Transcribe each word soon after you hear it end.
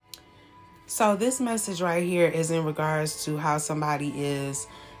So this message right here is in regards to how somebody is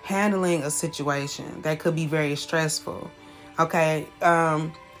handling a situation that could be very stressful. Okay.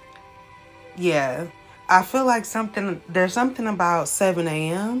 Yeah. I feel like there's something about 7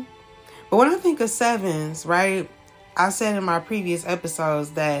 a.m. But when I think of sevens, right, I said in my previous episodes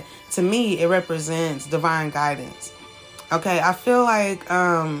that to me it represents divine guidance. Okay. I feel like,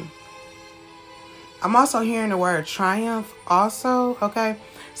 I'm also hearing the word triumph also, okay?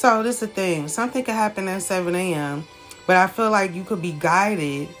 So this is the thing. Something could happen at 7 a.m., but I feel like you could be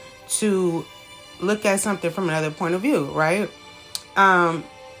guided to look at something from another point of view, right?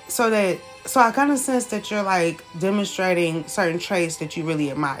 So I kind of sense that you're like demonstrating certain traits that you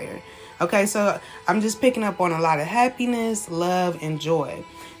really admire. Okay, so I'm just picking up on a lot of happiness, love, and joy.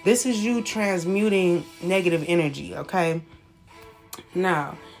 This is you transmuting negative energy, okay?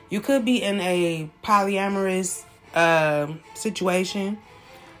 Now, you could be in a polyamorous situation,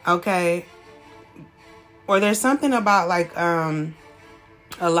 okay? Or there's something about like a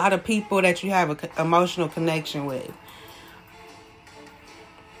lot of people that you have an emotional connection with.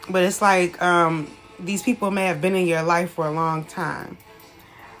 But it's like these people may have been in your life for a long time.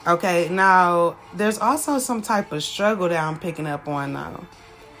 Okay, now there's also some type of struggle that I'm picking up on though.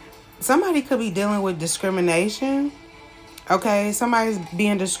 Somebody could be dealing with discrimination. Okay, somebody's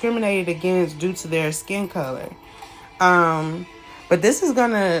being discriminated against due to their skin color. But this is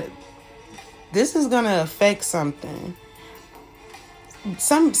gonna affect something.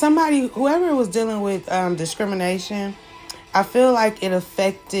 Somebody, whoever was dealing with discrimination, I feel like it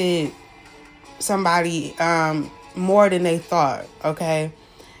affected somebody more than they thought. Okay,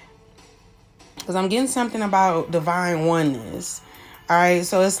 because I'm getting something about divine oneness. All right,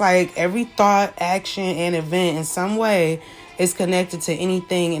 so it's like every thought, action, and event in some way is connected to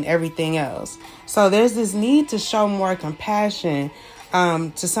anything and everything else. So there's this need to show more compassion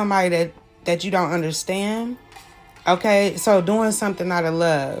to somebody that you don't understand. Okay, so doing something out of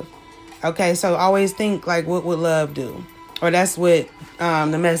love. Okay, so always think like, what would love do? Or that's what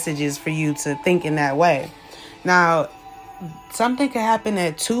the message is for you to think in that way. Now, something could happen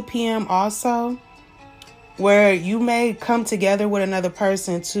at 2 p.m. also, where you may come together with another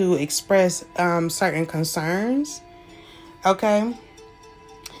person to express certain concerns. Okay.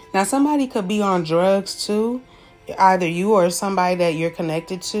 Now, somebody could be on drugs too, either you or somebody that you're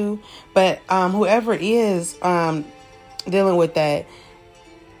connected to. But whoever is dealing with that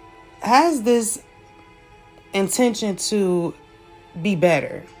has this intention to be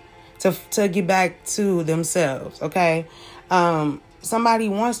better, to get back to themselves. Okay. Somebody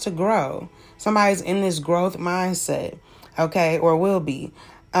wants to grow. Somebody's in this growth mindset, okay, or will be.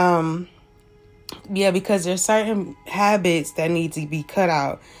 Yeah, because there's certain habits that need to be cut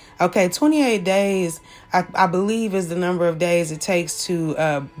out. Okay, 28 days, I believe, is the number of days it takes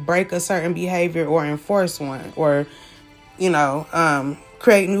to break a certain behavior or enforce one, or,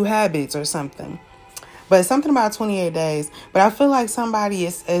 create new habits or something. But something about 28 days. But I feel like somebody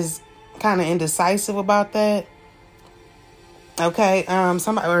is kind of indecisive about that. Okay,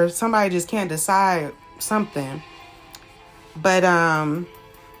 somebody just can't decide something. But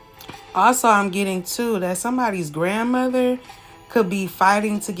also I'm getting too that somebody's grandmother could be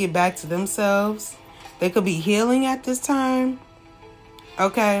fighting to get back to themselves. They could be healing at this time.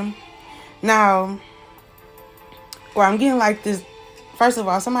 Okay. Now, or I'm getting like this. First of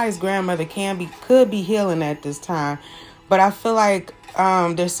all, somebody's grandmother could be healing at this time. But I feel like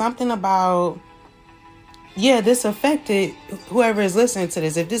there's something about, this affected whoever is listening to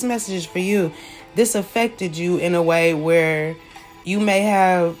this. If this message is for you, this affected you in a way where you may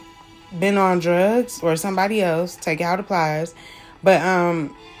have been on drugs or somebody else, take it how it applies. But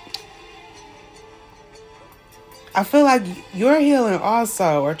I feel like you're healing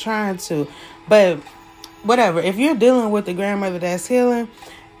also, or trying to. But whatever, if you're dealing with the grandmother that's healing,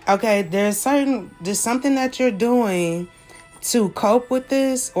 okay, there's something that you're doing to cope with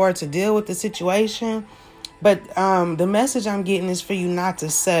this or to deal with the situation. But the message I'm getting is for you not to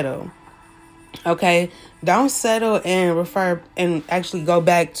settle. Okay, don't settle and refer and actually go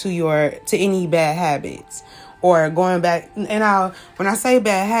back to any bad habits, or going back. And when I say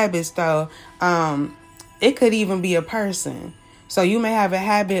bad habits, though, it could even be a person. So you may have a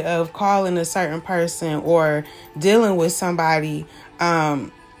habit of calling a certain person or dealing with somebody,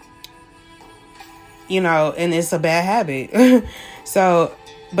 and it's a bad habit. So,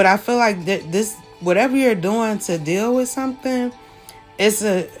 but I feel like this, whatever you're doing to deal with something, it's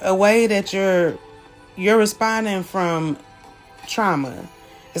a way that you're responding from trauma.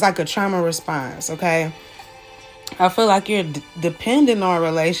 It's like a trauma response, okay? I feel like you're dependent on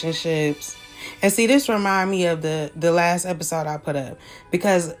relationships. And see, this reminds me of the last episode I put up.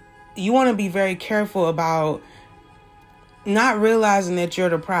 Because you want to be very careful about not realizing that you're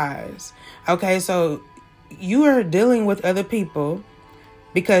the prize. Okay, so you are dealing with other people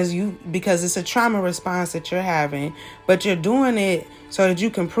because it's a trauma response that you're having, but you're doing it so that you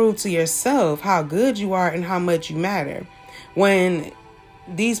can prove to yourself how good you are and how much you matter. When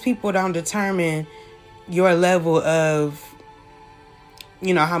these people don't determine your level of,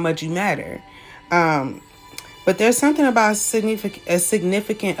 how much you matter. But there's something about a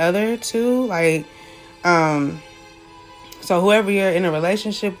significant other too, like, so whoever you're in a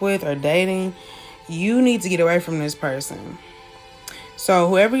relationship with or dating, you need to get away from this person. So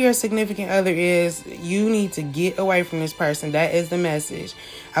whoever your significant other is, you need to get away from this person. That is the message.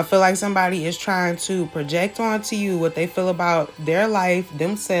 I feel like somebody is trying to project onto you what they feel about their life,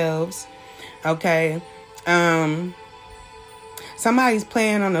 themselves. Okay. Somebody's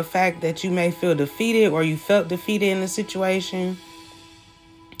playing on the fact that you may feel defeated or you felt defeated in the situation.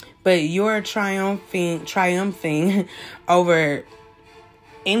 But you're triumphing over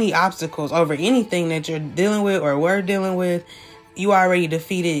any obstacles, over anything that you're dealing with or were dealing with. You already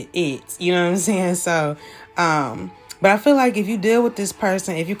defeated it. You know what I'm saying? So, but I feel like if you deal with this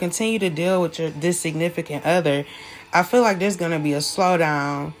person, if you continue to deal with this significant other, I feel like there's going to be a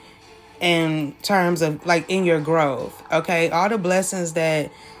slowdown in terms of like in your growth. Okay. All the blessings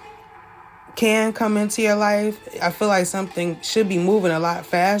that can come into your life, I feel like something should be moving a lot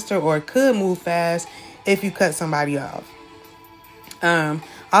faster or could move fast if you cut somebody off.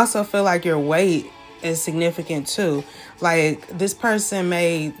 Also feel like your weight is significant too. Like this person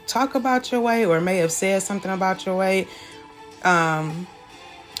may talk about your weight or may have said something about your weight. But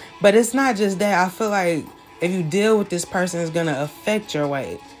it's not just that. I feel like if you deal with this person, it's going to affect your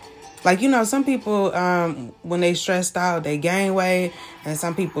weight. Like, some people, when they stressed out, they gain weight and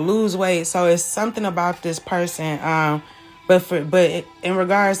some people lose weight. So it's something about this person. But in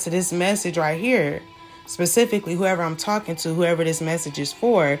regards to this message right here, specifically whoever I'm talking to, whoever this message is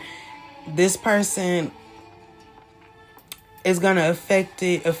for, this person is going to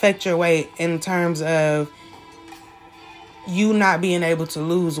affect your weight in terms of you not being able to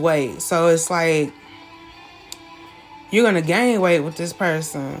lose weight. So it's like you're going to gain weight with this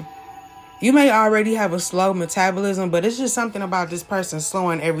person. You may already have a slow metabolism, but it's just something about this person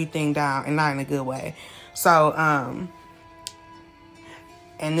slowing everything down and not in a good way. So,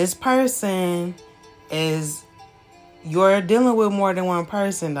 and this person you're dealing with more than one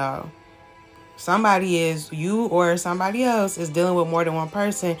person though. You or somebody else is dealing with more than one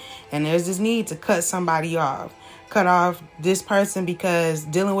person, and there's this need to cut somebody off. Cut off this person because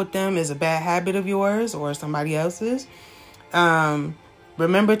dealing with them is a bad habit of yours or somebody else's.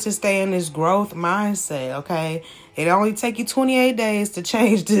 Remember to stay in this growth mindset, okay? It only take you 28 days to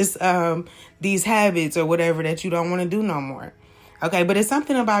change these habits or whatever that you don't want to do no more. Okay, but it's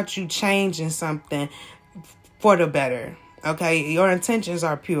something about you changing something for the better. Okay, your intentions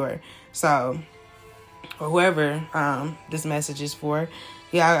are pure. So, or whoever this message is for,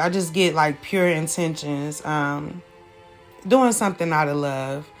 I just get like pure intentions, doing something out of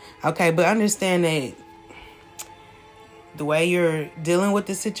love. Okay, but understand that the way you're dealing with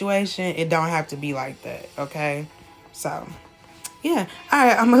the situation, it don't have to be like that, okay? So, yeah. All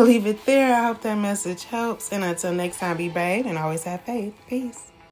right, I'm going to leave it there. I hope that message helps. And until next time, be brave and always have faith. Peace.